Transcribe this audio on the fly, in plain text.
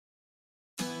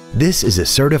This is a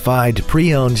certified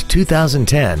pre-owned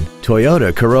 2010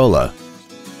 Toyota Corolla.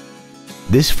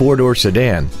 This four-door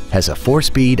sedan has a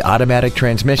 4-speed automatic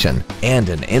transmission and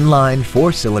an inline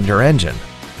 4-cylinder engine.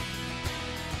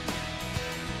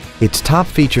 Its top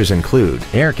features include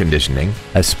air conditioning,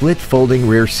 a split folding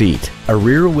rear seat, a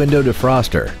rear window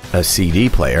defroster, a CD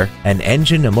player, an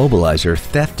engine immobilizer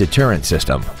theft deterrent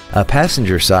system, a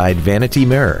passenger side vanity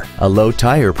mirror, a low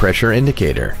tire pressure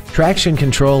indicator, traction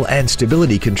control and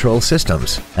stability control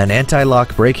systems, an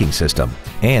anti-lock braking system,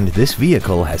 and this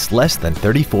vehicle has less than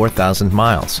 34,000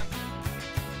 miles.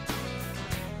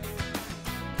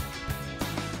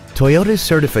 Toyota's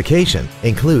certification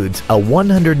includes a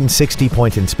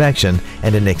 160-point inspection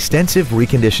and an extensive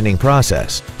reconditioning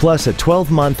process, plus a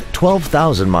 12-month,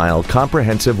 12,000-mile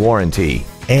comprehensive warranty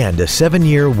and a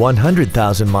 7-year,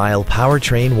 100,000-mile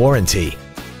powertrain warranty.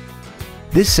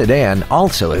 This sedan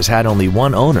also has had only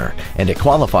one owner and it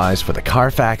qualifies for the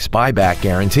Carfax buyback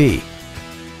guarantee.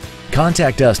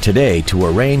 Contact us today to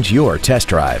arrange your test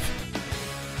drive.